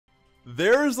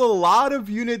there's a lot of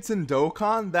units in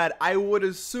Dokkan that I would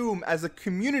assume as a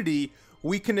community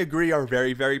we can agree are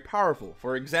very, very powerful.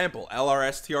 For example,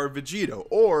 LRSTR Vegeta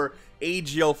or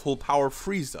AGL Full Power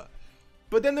Frieza.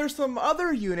 But then there's some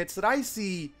other units that I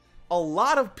see a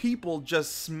lot of people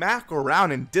just smack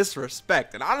around and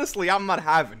disrespect, and honestly I'm not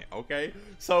having it, okay?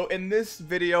 So in this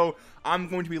video I'm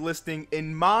going to be listing,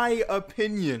 in my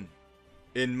opinion,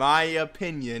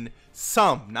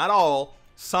 some, not all,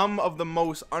 some of the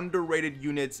most underrated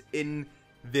units in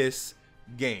this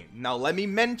game. Now let me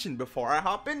mention before I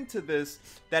hop into this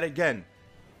that again,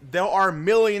 there are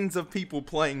millions of people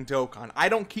playing Dokkan. I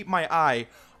don't keep my eye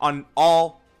on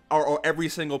all or every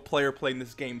single player playing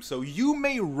this game, so you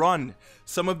may run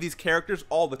some of these characters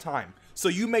all the time, so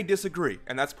you may disagree,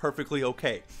 and that's perfectly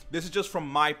okay. This is just from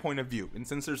my point of view, and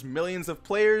since there's millions of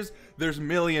players, there's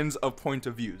millions of point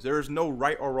of views. There is no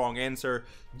right or wrong answer,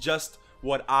 just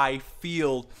what I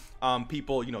feel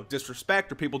people, disrespect,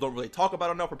 or people don't really talk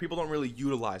about enough, or people don't really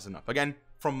utilize enough. Again,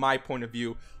 from my point of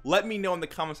view, let me know in the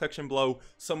comment section below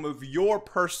some of your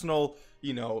personal,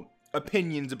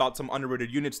 opinions about some underrated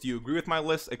units. Do you agree with my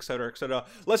list, etc, etc?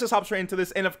 Let's just hop straight into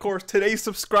this. And of course, today's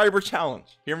subscriber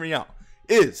challenge, hear me out,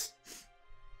 is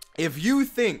if you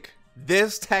think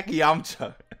this Tech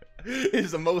Yamcha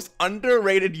is the most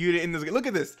underrated unit in this game. Look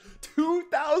at this,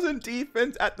 2,000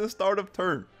 defense at the start of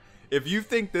turn. If you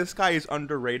think this guy is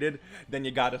underrated, then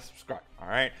you gotta subscribe. All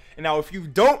right, and now if you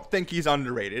don't think he's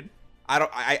underrated,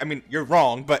 I mean, you're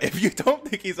wrong, but if you don't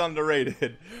think he's underrated,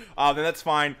 then that's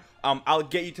fine. I'll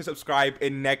get you to subscribe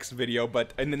in the next video,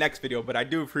 but I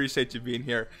do appreciate you being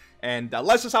here. And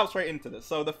let's just hop straight into this.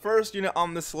 So the first unit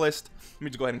on this list, let me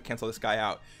just go ahead and cancel this guy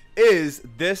out, is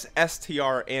this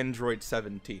STR Android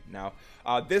 17. Now,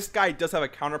 this guy does have a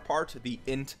counterpart, the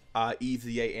INT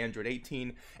EZA Android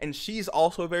 18, and she's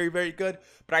also very, very good,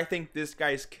 but I think this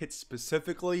guy's kit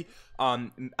specifically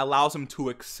allows him to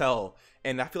excel,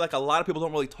 and I feel like a lot of people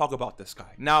don't really talk about this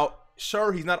guy. Now,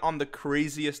 sure, he's not on the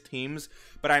craziest teams,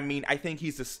 but I mean, I think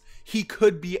he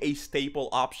could be a staple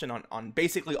option on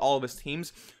basically all of his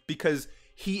teams, because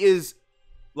he is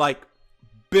like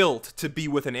built to be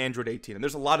with an Android 18, and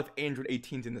there's a lot of Android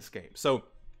 18s in this game. So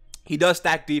he does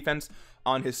stack defense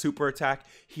on his super attack.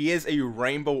 He is a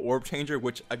rainbow orb changer,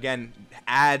 which again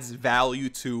adds value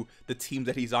to the team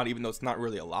that he's on, even though it's not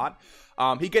really a lot.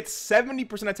 He gets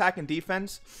 70% attack and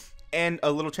defense and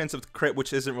a little chance of crit,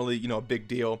 which isn't really a big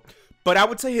deal. But I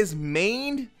would say his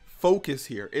main focus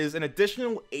here is an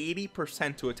additional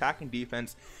 80% to attack and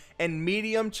defense and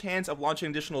medium chance of launching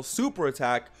additional super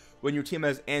attack when your team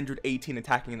has Android 18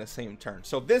 attacking in the same turn.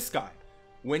 So this guy,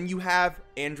 when you have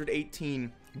Android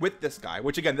 18 with this guy,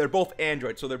 which again, they're both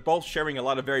Android, so they're both sharing a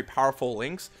lot of very powerful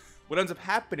links, what ends up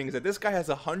happening is that this guy has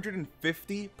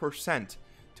 150%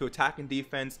 to attack and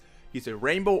defense. He's a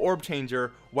rainbow orb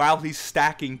changer while he's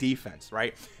stacking defense,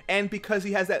 right? And because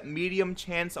he has that medium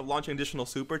chance of launching additional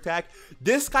super attack,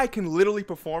 this guy can literally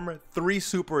perform 3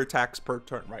 super attacks per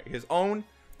turn, right? His own,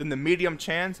 then the medium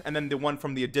chance, and then the one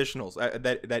from the additionals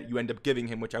that you end up giving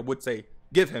him, which I would say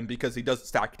give him because he does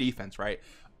stack defense, right?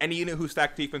 Any unit who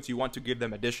stack defense, you want to give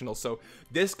them additional. So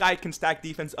this guy can stack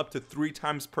defense up to 3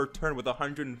 times per turn with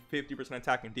 150%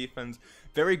 attack and defense.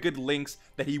 Very good links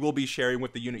that he will be sharing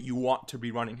with the unit you want to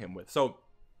be running him with. So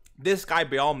this guy,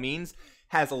 by all means,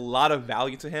 has a lot of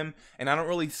value to him, and I don't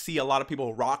really see a lot of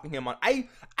people rocking him on. I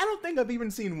don't think I've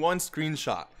even seen one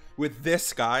screenshot with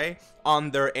this guy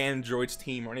on their Androids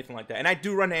team or anything like that. And I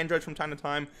do run Androids from time to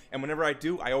time, and whenever I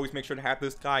do, I always make sure to have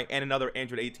this guy and another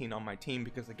Android 18 on my team,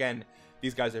 because again,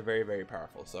 these guys are very, very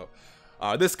powerful. So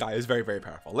this guy is very, very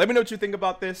powerful. Let me know what you think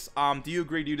about this. Do you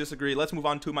agree? Do you disagree? Let's move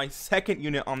on to my second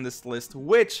unit on this list,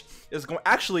 which is going,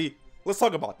 actually, let's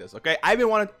talk about this, okay? I've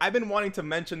been wanting to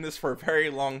mention this for a very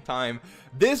long time.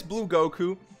 This blue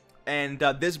Goku and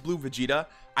this blue Vegeta,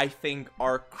 I think,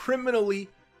 are criminally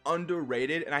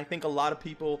underrated, and I think a lot of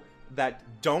people that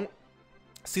don't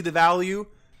see the value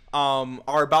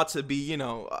are about to be, a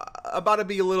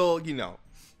little,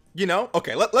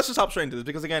 okay, let's just hop straight into this,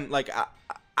 because again, like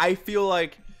I feel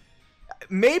like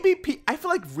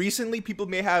recently people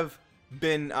may have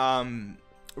been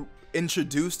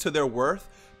introduced to their worth,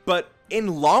 but in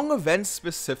long events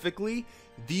specifically,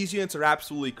 these units are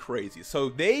absolutely crazy. So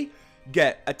they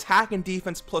get attack and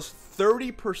defense plus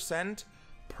 30%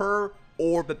 per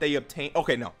orb that they obtain.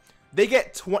 Okay, no, they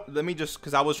get 20. Let me just,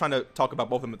 because I was trying to talk about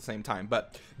both of them at the same time,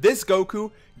 but this Goku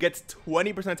gets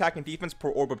 20% attack and defense per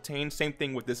orb obtained. Same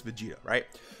thing with this Vegeta, right?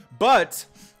 But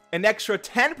an extra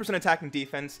 10% attack and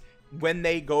defense when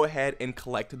they go ahead and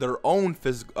collect their own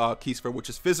Key Sphere, which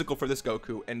is physical for this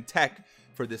Goku and tech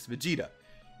for this Vegeta.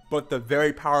 But the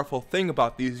very powerful thing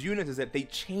about these units is that they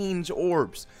change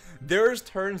orbs. There's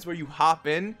turns where you hop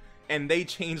in and they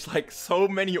change like so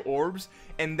many orbs,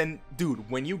 and then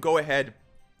dude, when you go ahead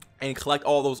and collect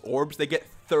all those orbs, they get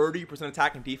 30%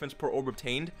 attack and defense per orb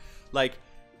obtained. Like,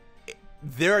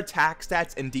 their attack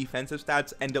stats and defensive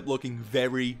stats end up looking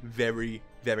very, very,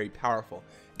 very powerful.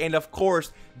 And of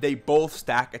course, they both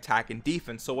stack attack and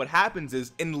defense. So what happens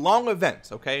is, in long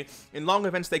events, okay, in long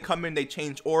events, they come in, they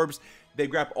change orbs, they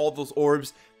grab all those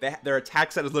orbs, their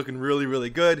attack set is looking really, really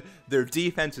good, their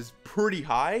defense is pretty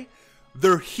high,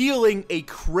 they're healing a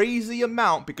crazy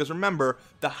amount, because remember,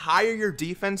 the higher your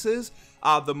defense is,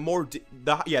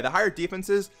 the higher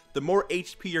defenses, the more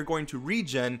HP you're going to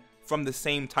regen from the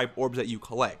same type orbs that you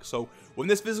collect. So when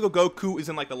this physical Goku is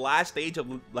in like the last stage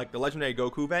of like the legendary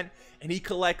Goku event, and he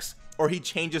collects or he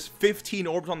changes 15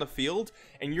 orbs on the field,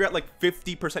 and you're at like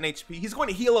 50% HP, he's going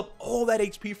to heal up all that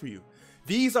HP for you.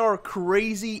 These are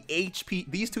crazy HP.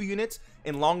 These two units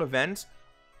in long events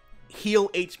heal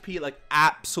HP like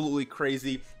absolutely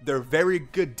crazy. They're very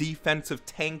good defensive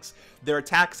tanks. Their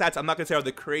attack stats, I'm not gonna say are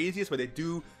the craziest, but they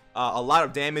do a lot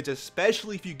of damage,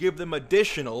 especially if you give them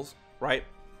additionals, right?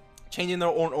 Changing their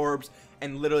own orbs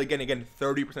and literally getting, again,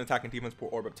 30% attack and defense per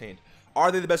orb obtained.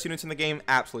 Are they the best units in the game?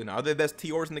 Absolutely not. Are they the best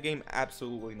T-Ors in the game?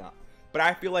 Absolutely not. But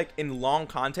I feel like in long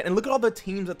content, and look at all the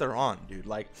teams that they're on, dude.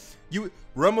 Like,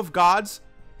 Realm of Gods,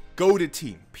 goated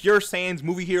team. Pure Saiyans,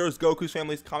 Movie Heroes, Goku's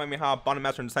Families, Kamehameha, Bond of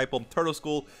Master and Disciple, Turtle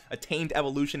School, Attained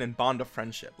Evolution, and Bond of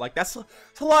Friendship. Like, that's a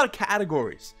lot of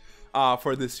categories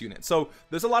for this unit. So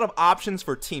there's a lot of options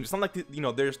for teams. It's not like, you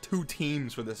know, there's 2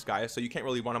 teams for this guy, so you can't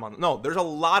really run them on. No, there's a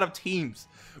lot of teams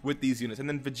with these units. And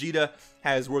then Vegeta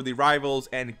has Worthy Rivals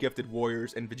and Gifted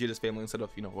Warriors and Vegeta's family instead of,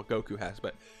 you know, what Goku has.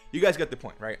 But you guys get the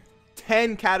point, right?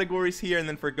 10 categories here, and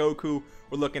then for Goku,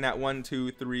 we're looking at 1,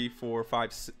 2, 3, 4,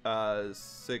 5,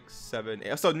 6, 7,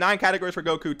 8. So 9 categories for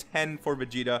Goku, 10 for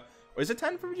Vegeta. Or is it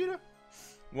 10 for Vegeta?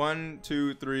 1,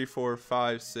 2, 3, 4,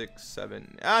 5, 6,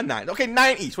 7, 9. Okay,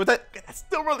 9 each. With that's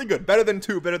still really good. Better than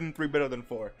 2, better than 3, better than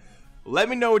 4. Let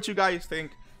me know what you guys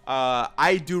think.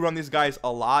 I do run these guys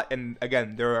a lot, and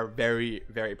again, they're very,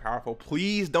 very powerful.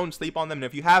 Please don't sleep on them. And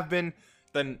if you have been,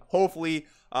 then hopefully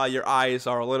your eyes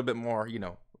are a little bit more, you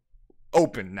know,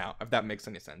 open now, if that makes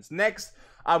any sense. Next,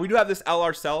 we do have this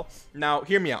LR cell. Now,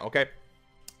 hear me out, okay?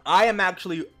 I am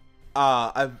actually,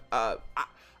 I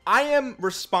am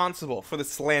responsible for the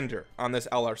slander on this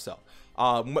LR cell.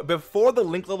 Before the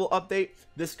link level update,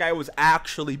 this guy was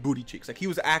actually booty cheeks. Like, he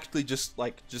was actually just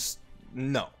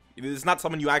no. It's not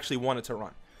someone you actually wanted to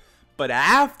run. But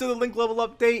after the link level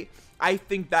update, I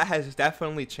think that has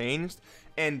definitely changed.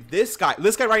 And this guy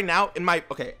right now in my,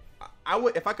 okay, I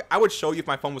would show you if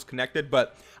my phone was connected,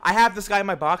 but I have this guy in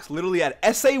my box literally at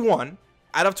SA1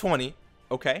 out of 20,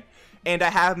 okay? And I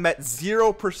have him at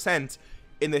 0%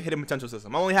 in the hidden potential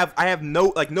system. I have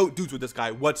no dudes with this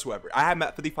guy whatsoever. I have him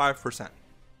at 55%.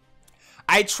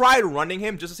 I tried running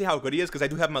him just to see how good he is, because I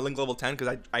do have him at link level 10,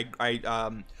 because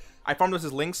I farmed up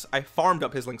his links. I farmed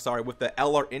up his links, sorry, with the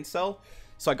LR incel.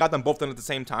 So I got them both done at the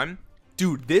same time.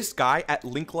 Dude, this guy at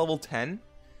link level 10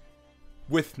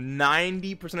 with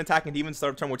 90% attack and defense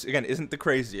start of turn, which again isn't the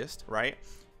craziest, right?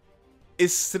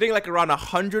 Is sitting like around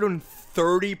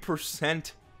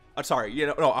 130%. Sorry, you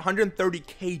know, no,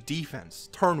 130k defense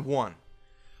turn 1.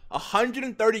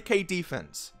 130k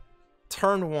defense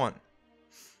turn 1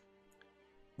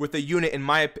 with a unit in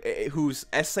my who's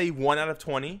SA 1 out of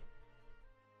 20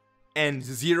 and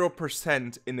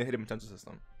 0% in the hidden potential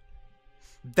system.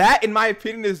 That, in my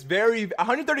opinion, is very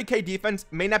 130k defense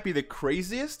may not be the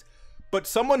craziest, but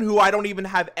someone who I don't even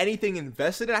have anything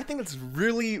invested in, I think it's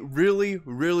really, really,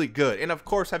 really good. And of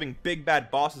course, having big bad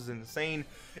bosses is insane.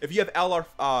 If you have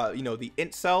LR, you know, the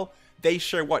int cell, they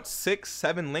share what, 6,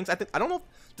 7 links. I don't know.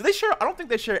 Do they share? I don't think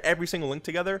they share every single link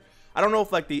together. I don't know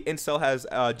if like the int cell has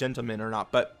gentlemen or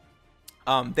not, but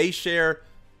they share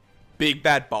big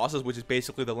bad bosses, which is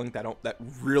basically the link that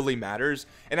really matters.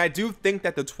 And I do think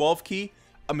that the 12 key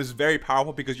is very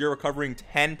powerful, because you're recovering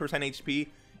 10% HP.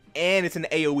 And it's an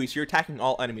AoE, so you're attacking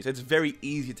all enemies. It's very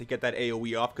easy to get that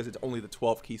AoE off, because it's only the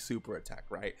 12 key super attack,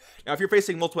 right? Now, if you're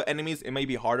facing multiple enemies, it may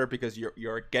be harder, because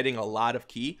you're getting a lot of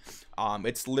ki.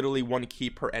 It's literally 1 ki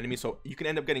per enemy, so you can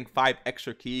end up getting 5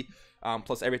 extra ki,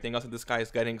 plus everything else that this guy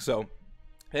is getting. So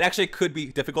it actually could be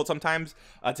difficult sometimes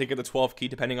to get the 12 key,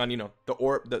 depending on, you know,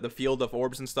 the field of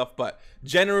orbs and stuff. But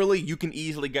generally, you can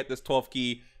easily get this 12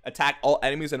 key, attack all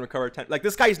enemies, and recover 10. Like,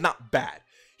 this guy is not bad.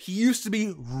 He used to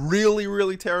be really,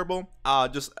 really terrible.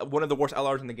 Just one of the worst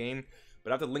LRs in the game.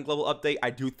 But after the link level update, I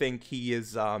do think he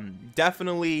is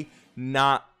definitely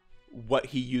not what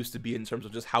he used to be in terms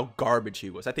of just how garbage he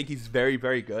was. I think he's very,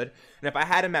 very good. And if I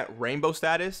had him at rainbow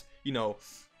status, you know,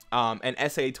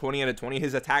 and SA 20 out of 20,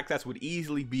 his attack stats would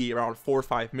easily be around 4 or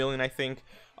 5 million, I think,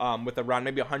 with around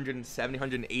maybe 170,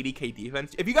 180k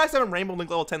defense. If you guys have him rainbow link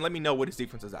level 10, let me know what his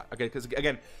defense is at, okay? Because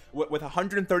again, with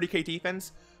 130k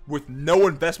defense, with no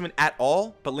investment at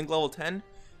all, but link level 10,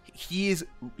 he's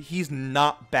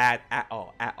not bad at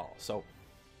all, So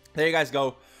there you guys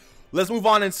go. Let's move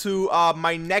on into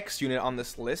my next unit on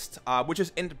this list, which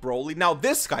is Int Broly. Now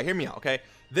this guy, hear me out, okay?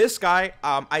 This guy,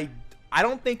 I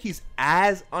don't think he's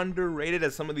as underrated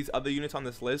as some of these other units on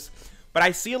this list, but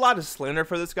I see a lot of slander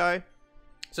for this guy.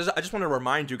 So I just want to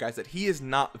remind you guys that he is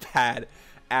not bad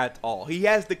at all. He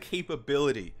has the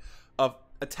capability of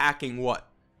attacking what?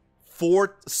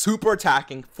 Super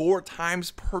attacking 4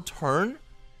 times per turn?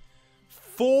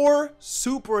 4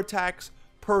 super attacks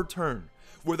per turn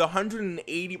with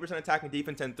 180% attack and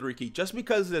defense and 3 key. Just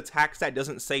because the attack stat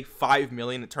doesn't say 5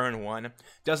 million at turn 1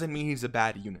 doesn't mean he's a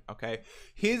bad unit, okay?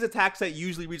 His attack stat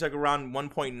usually reads like around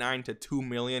 1.9 to 2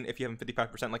 million if you have him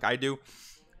 55% like I do.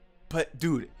 But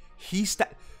dude, just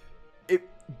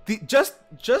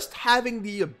having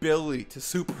the ability to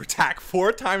super attack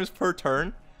 4 times per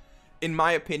turn, in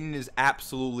my opinion, is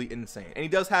absolutely insane. And he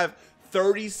does have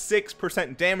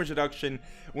 36% damage reduction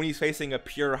when he's facing a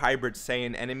pure hybrid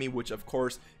Saiyan enemy, which of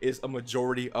course is a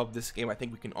majority of this game. I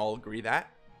think we can all agree that,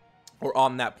 or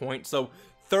on that point. So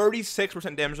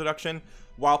 36% damage reduction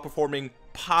while performing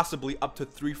possibly up to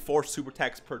 3-4 super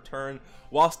attacks per turn,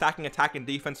 while stacking attack and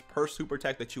defense per super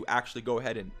attack that you actually go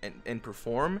ahead and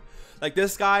perform. Like,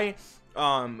 this guy,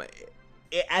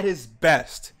 at his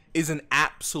best, is an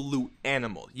absolute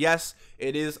animal. Yes,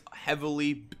 it is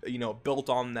heavily, you know, built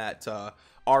on that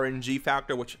RNG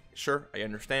factor, which sure, I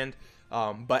understand,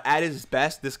 but at his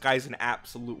best, this guy's an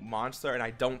absolute monster. And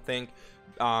I don't think,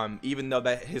 even though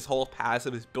that his whole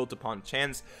passive is built upon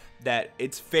chance, that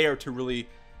it's fair to really,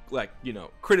 like, you know,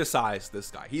 criticize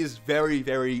this guy. He is very,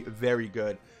 very, very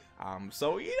good.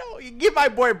 So, you know, you give my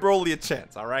boy Broly a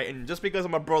chance, all right? And just because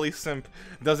I'm a Broly simp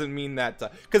doesn't mean that,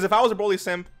 because if I was a Broly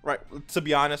simp, right, to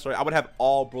be honest, right, I would have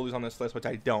all Brolys on this list, which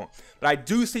I don't. But I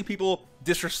do see people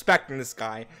disrespecting this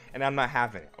guy, and I'm not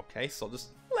having it, okay? So just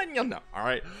letting you know, all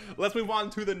right? Let's move on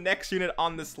to the next unit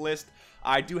on this list.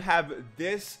 I do have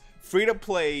this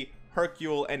free-to-play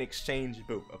Hercule and Exchange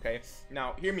Boo, okay?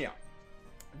 Now, hear me out.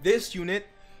 This unit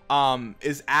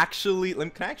is actually,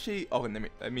 let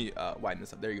me widen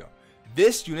this up. There you go.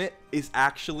 This unit is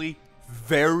actually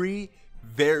very,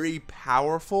 very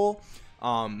powerful,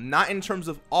 not in terms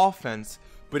of offense,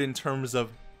 but in terms of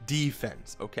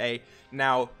defense, okay?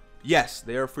 Now, yes,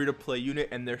 they are a free-to-play unit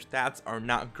and their stats are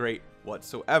not great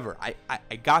whatsoever. I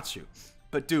got you.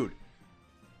 But dude,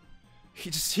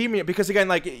 just hear me out, because again,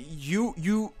 like, this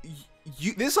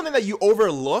is something that you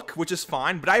overlook, which is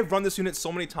fine, but I've run this unit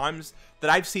so many times that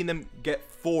I've seen them get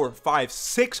 4, 5,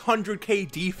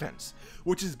 600k defense,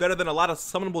 which is better than a lot of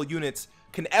summonable units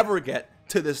can ever get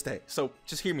to this day. So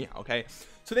just hear me out, okay?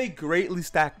 So they greatly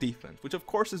stack defense, which of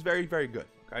course is very, very good,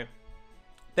 okay?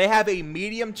 They have a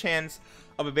medium chance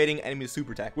of evading enemy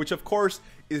super attack, which of course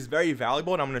is very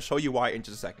valuable, and I'm going to show you why in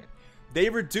just a second. They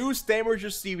reduce damage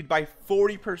received by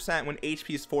 40% when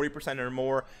HP is 40% or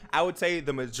more. I would say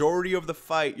the majority of the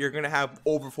fight, you're going to have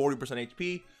over 40%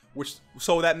 HP,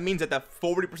 so that means that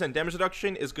 40% damage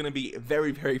reduction is going to be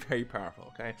very, very, very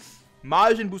powerful, okay?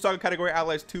 Majin Buu Saga category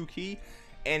allies 2 key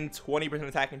and 20%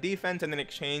 attack and defense, and then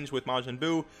exchange with Majin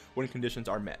Buu when conditions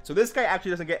are met. So this guy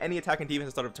actually doesn't get any attack and defense at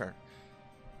the start of turn.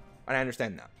 And I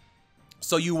understand that.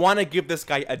 So you want to give this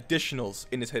guy additionals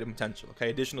in his hidden potential,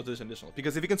 okay? Additionals,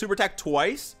 because if he can super attack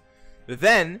twice,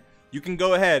 then you can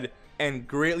go ahead and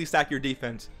greatly stack your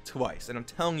defense twice. And I'm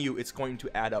telling you, it's going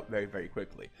to add up very, very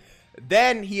quickly.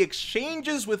 Then he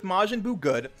exchanges with Majin Buu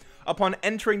Good upon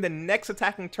entering the next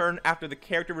attacking turn after the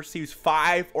character receives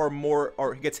 5 or more,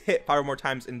 or gets hit 5 or more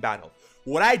times in battle.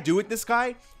 What I do with this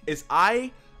guy is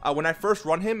when I first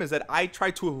run him, is that I try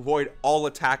to avoid all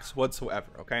attacks whatsoever,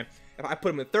 okay? If I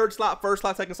put him in 3rd slot, 1st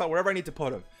slot, 2nd slot, wherever I need to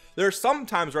put him. There are some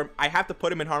times where I have to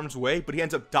put him in harm's way, but he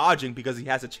ends up dodging because he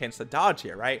has a chance to dodge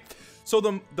here, right? So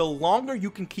the longer you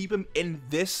can keep him in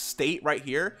this state right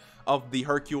here of the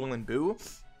Hercule and Buu,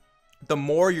 the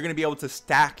more you're going to be able to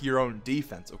stack your own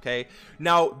defense, okay?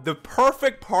 Now, the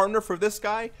perfect partner for this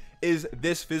guy is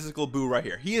this physical Buu right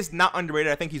here. He is not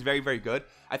underrated. I think he's very, very good.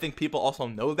 I think people also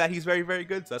know that he's very, very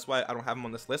good, so that's why I don't have him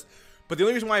on this list. But the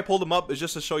only reason why I pulled him up is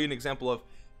just to show you an example of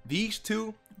these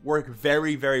two work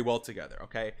very, very well together,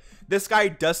 okay? This guy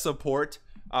does support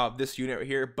this unit right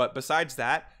here, but besides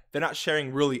that, they're not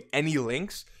sharing really any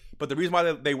links. But the reason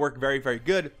why they work very, very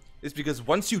good is because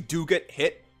once you do get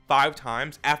hit 5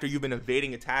 times after you've been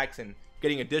evading attacks and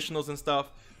getting additionals and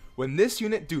stuff. When this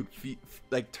unit, dude,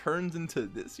 like turns into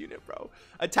this unit, bro.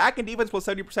 Attack and defense plus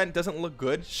 70% doesn't look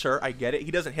good. Sure, I get it.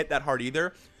 He doesn't hit that hard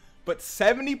either. But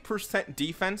 70%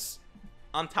 defense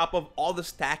on top of all the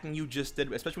stacking you just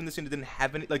did, especially when this unit didn't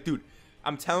have any, like, dude,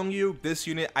 I'm telling you, this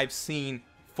unit I've seen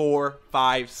 400,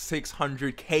 500,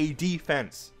 600k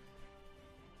defense.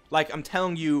 Like, I'm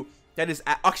telling you, that is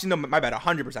actually, no, my bad,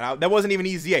 100%. That wasn't even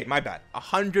easy 8, my bad,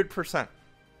 100%.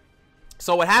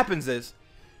 So what happens is,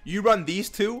 you run these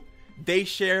two, they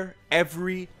share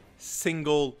every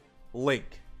single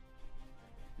link.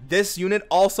 This unit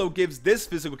also gives this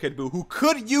physical kid boo, who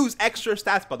could use extra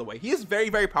stats, by the way. He is very,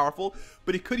 very powerful,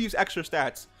 but he could use extra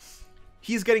stats.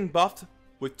 He's getting buffed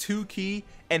with 2 key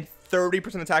and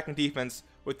 30% attack and defense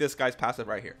with this guy's passive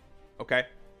right here. Okay?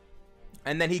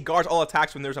 And then he guards all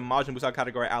attacks when there's a Majin Buu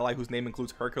category ally whose name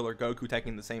includes Hercule or Goku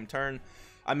taking the same turn.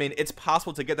 I mean, it's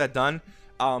possible to get that done,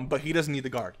 but he doesn't need the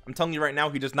guard. I'm telling you right now,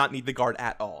 he does not need the guard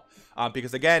at all.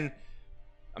 Because again,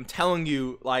 I'm telling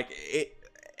you, like, it...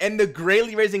 And the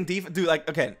greatly raising defense, dude, like,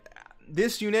 again,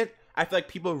 this unit, I feel like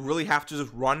people really have to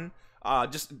just run,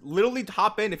 just literally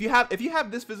hop in. If you have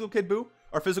this physical kid boo,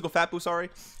 or physical fat boo, sorry,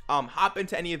 hop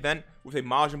into any event with a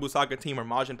Majin Buu Saga team or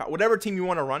Majin Power, whatever team you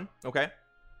want to run, okay?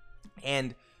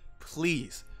 And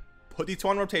please put these two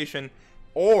on rotation,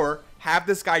 or have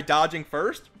this guy dodging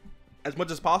first as much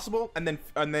as possible, and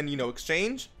then you know,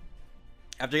 exchange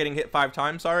after getting hit 5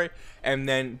 times, sorry. And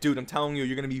then, dude, I'm telling you,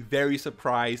 you're going to be very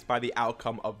surprised by the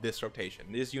outcome of this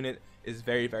rotation. This unit is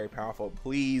very, very powerful.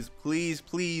 Please, please,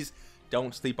 please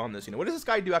don't sleep on this unit. What does this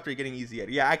guy do after getting easy 8?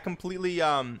 Yeah, I completely,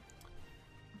 okay,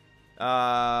 no,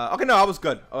 I was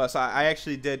good. Oh, so I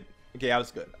actually did, okay, I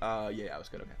was good. Yeah, I was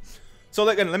good, okay. So,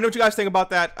 again, let me know what you guys think about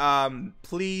that.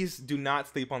 Please do not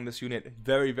sleep on this unit.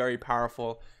 Very, very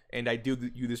powerful. And I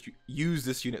do use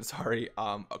this unit, sorry,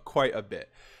 quite a bit.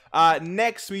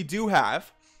 Next, we do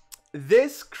have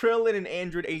this Krillin and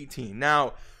Android 18.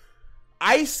 Now,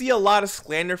 I see a lot of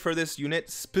slander for this unit,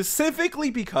 specifically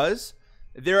because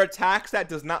their attack stat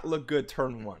does not look good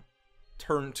turn 1,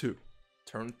 turn 2,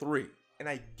 turn 3. And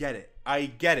I get it. I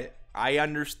get it. I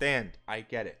understand. I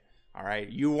get it. All right.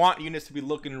 You want units to be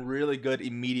looking really good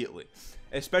immediately,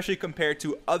 especially compared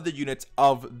to other units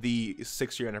of the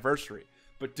 6-year anniversary.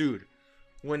 But, dude,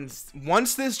 once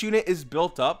this unit is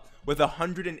built up with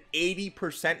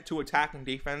 180% to attack and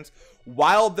defense,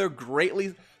 while they're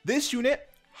greatly... This unit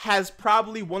has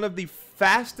probably one of the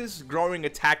fastest growing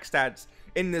attack stats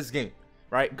in this game,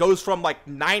 right? Goes from like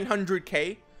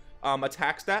 900k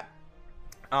attack stat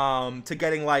to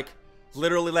getting like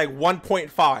literally like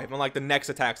 1.5 on like the next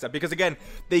attack stat. Because again,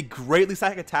 they greatly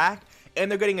stack attack, and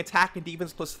they're getting attack and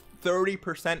defense plus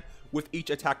 30% with each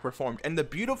attack performed. And the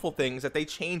beautiful thing is that they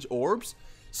change orbs.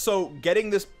 So getting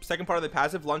this second part of the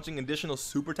passive, launching additional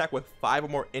super attack with 5 or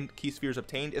more int key spheres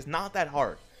obtained, is not that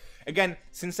hard. Again,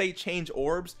 since they change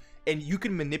orbs, and you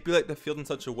can manipulate the field in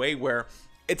such a way where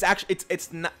it's actually,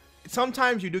 it's not,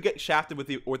 sometimes you do get shafted with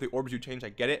the orbs you change, I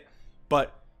get it,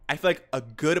 but I feel like a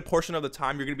good portion of the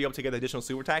time you're going to be able to get additional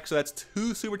super attack. So that's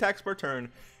 2 super attacks per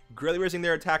turn, greatly raising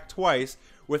their attack twice,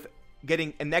 with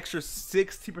getting an extra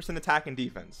 60% attack and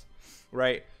defense,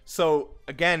 right? So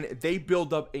again, they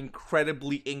build up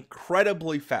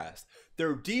incredibly fast.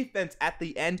 Their defense at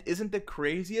the end isn't the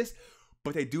craziest,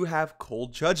 but they do have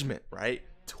cold judgment, right?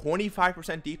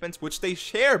 25% defense, which they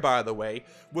share, by the way,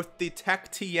 with the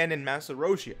Tech TN and Master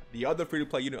Roshi, the other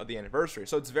free-to-play unit of the anniversary.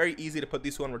 So it's very easy to put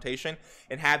these two on rotation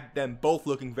and have them both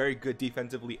looking very good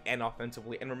defensively and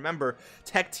offensively. And remember,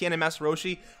 Tech TN and Master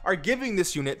Roshi are giving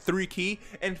this unit 3 key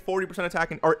and 40%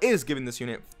 attack, or is giving this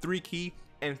unit 3 key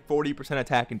and 40%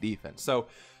 attack and defense. So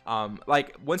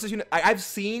like, once this unit, I've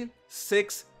seen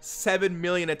 6-7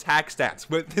 million attack stats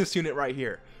with this unit right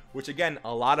here, which again,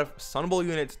 a lot of Sunable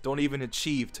units don't even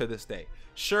achieve to this day.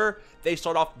 Sure, they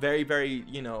start off very, very,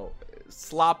 you know,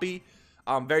 sloppy,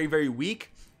 very, very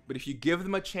weak, but if you give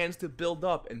them a chance to build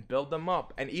up and build them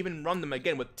up, and even run them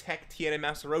again with Tech TN and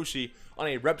Master Roshi on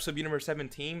a Reps of Universe 7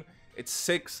 team, it's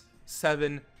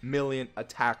 6-7 million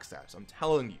attack stats. I'm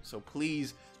telling you. So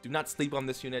please do not sleep on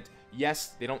this unit.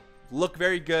 Yes, they don't look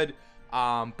very good,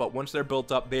 but once they're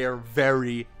built up, they are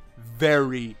very,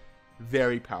 very,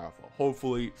 very powerful.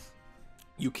 Hopefully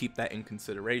you keep that in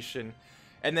consideration.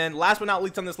 And then last but not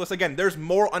least on this list, again, there's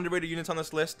more underrated units on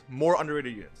this list,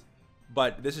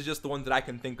 but this is just the ones that I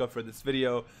can think of for this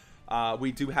video.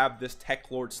 We do have this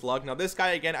Tech Lord Slug. Now this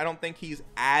guy, again, I don't think he's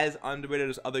as underrated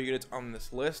as other units on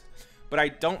this list, but I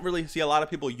don't really see a lot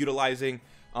of people utilizing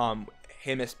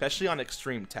him, especially on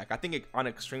Extreme Tech. I think on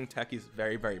Extreme Tech he's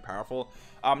very, very powerful.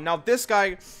 Now this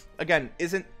guy, again,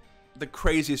 isn't the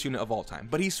craziest unit of all time,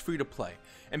 but he's free to play.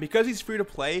 And because he's free to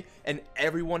play and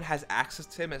everyone has access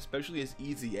to him, especially his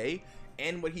EZA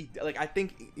and what he, like, I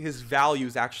think his value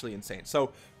is actually insane.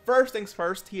 So first things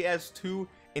first, he has 2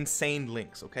 insane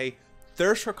links, okay?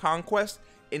 Thirst for Conquest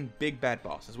and Big Bad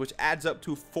Bosses, which adds up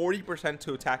to 40%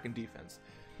 to attack and defense.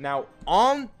 Now,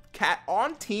 on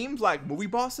teams like movie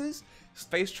bosses,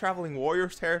 space traveling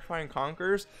warriors, terrifying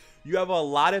conquerors, you have a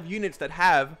lot of units that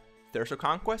have Thirst for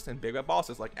Conquest and Big Bad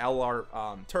Bosses, like LR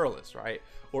Turles, right?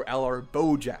 Or LR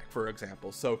Bojack, for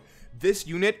example. So this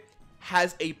unit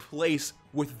has a place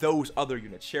with those other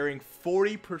units, sharing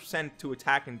 40% to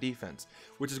attack and defense,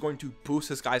 which is going to boost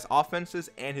this guy's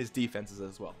offenses and his defenses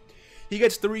as well. He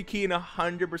gets 3 key and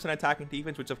 100% attack and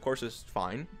defense, which of course is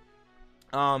fine.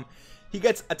 He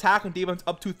gets attack and defense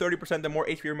up to 30%. The more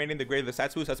HP remaining, the greater the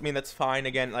stats boost. I mean, that's fine.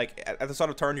 Again, like at the start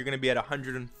of turn, you're going to be at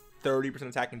 130%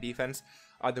 attack and defense.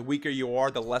 The weaker you are,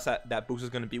 the less that boost is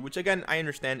going to be, which again, I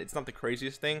understand it's not the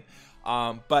craziest thing.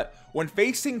 But when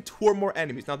facing 2 or more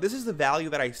enemies, now this is the value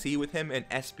that I see with him in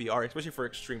SPR, especially for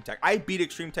Extreme Tech. I beat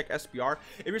Extreme Tech SPR.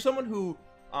 If you're someone who,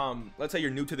 let's say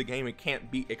you're new to the game and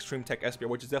can't beat Extreme Tech SPR,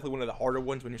 which is definitely one of the harder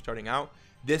ones when you're starting out,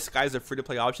 this guy's a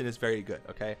free-to-play option, is very good,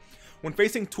 okay? When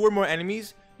facing 2 or more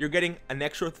enemies, you're getting an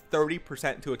extra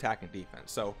 30% to attack and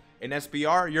defense. So in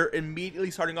SPR, you're immediately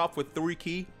starting off with 3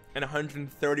 key and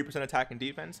 130% attack and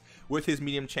defense with his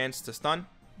medium chance to stun.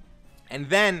 And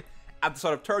then at the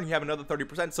start of turn, you have another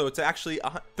 30%. So it's actually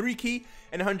 3 key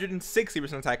and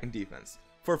 160% attack and defense.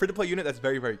 For a free-to-play unit, that's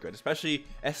very, very good,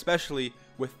 especially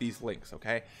with these links,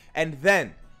 okay? And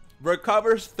then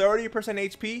recovers 30%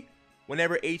 HP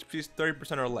whenever HP is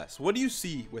 30% or less. What do you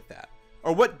see with that?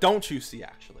 Or what don't you see,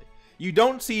 actually? You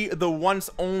don't see the once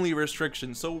only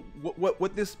restriction. So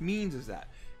what this means is that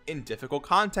in difficult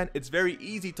content, it's very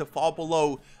easy to fall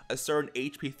below a certain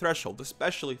HP threshold,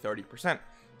 especially 30%.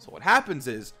 So what happens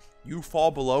is you fall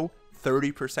below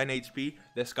 30% HP,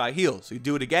 this guy heals. You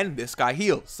do it again, this guy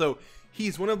heals. So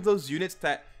he's one of those units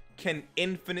that can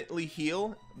infinitely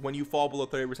heal when you fall below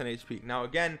 30% HP. Now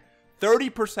again,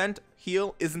 30%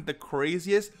 heal isn't the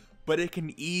craziest, but it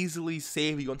can easily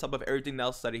save you on top of everything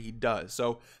else that he does.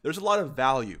 So there's a lot of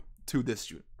value to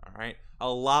this unit, all right? A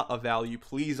lot of value.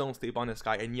 Please don't sleep on this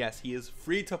guy. And yes, he is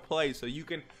free to play, so you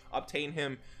can obtain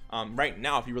him right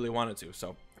now if you really wanted to.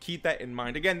 So keep that in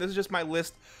mind. Again, this is just my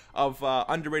list of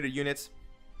underrated units.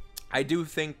 I do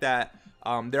think that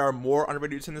there are more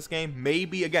underrated units in this game.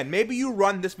 Maybe you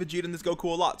run this Vegeta and this Goku a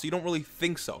lot, so you don't really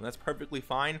think so. And that's perfectly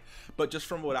fine. But just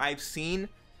from what I've seen,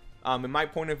 in my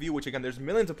point of view, which again, there's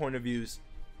millions of point of views,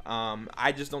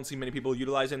 I just don't see many people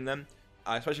utilizing them,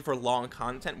 especially for long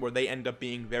content where they end up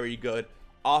being very good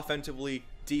offensively,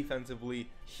 defensively,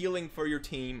 healing for your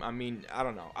team. I mean, I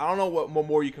don't know what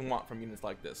more you can want from units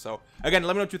like this. So again,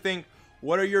 let me know what you think.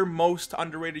 What are your most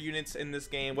underrated units in this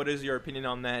game? What is your opinion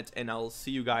on that? And I'll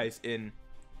see you guys in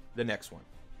the next one.